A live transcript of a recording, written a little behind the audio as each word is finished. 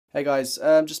Hey guys,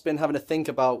 just been having a think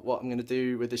about what I'm going to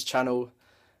do with this channel.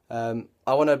 I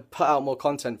want to put out more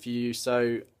content for you,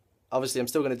 so obviously I'm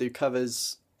still going to do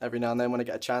covers every now and then when I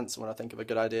get a chance, when I think of a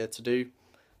good idea to do.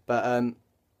 But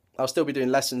I'll still be doing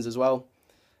lessons as well.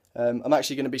 I'm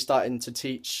actually going to be starting to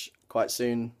teach quite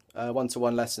soon,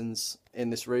 one-to-one lessons in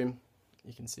this room.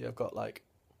 You can see I've got like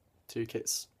two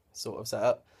kits sort of set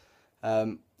up.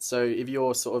 So if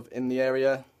you're sort of in the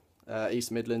area,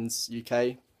 East Midlands,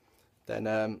 UK,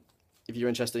 then if you're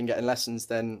interested in getting lessons,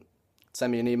 then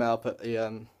send me an email. Put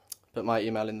my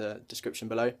email in the description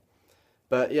below.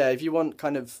 But yeah, if you want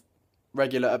kind of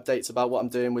regular updates about what I'm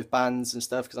doing with bands and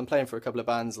stuff, because I'm playing for a couple of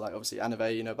bands, like obviously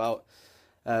Anave, you know about.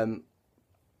 Um,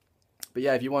 but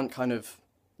yeah, if you want kind of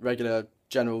regular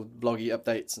general bloggy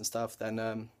updates and stuff,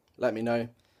 then let me know,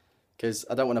 because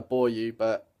I don't want to bore you,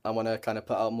 but I want to kind of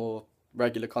put out more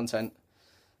regular content.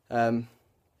 Um,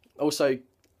 Also,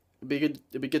 it'd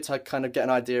be good to kind of get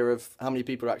an idea of how many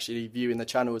people are actually viewing the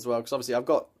channel as well. Because obviously I've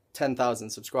got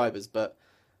 10,000 subscribers, but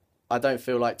I don't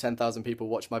feel like 10,000 people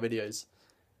watch my videos.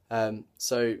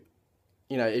 So,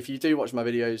 if you do watch my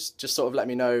videos, just sort of let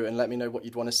me know and let me know what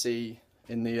you'd want to see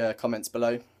in the comments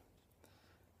below.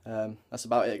 That's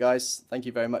about it, guys. Thank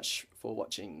you very much for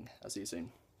watching. I'll see you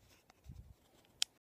soon.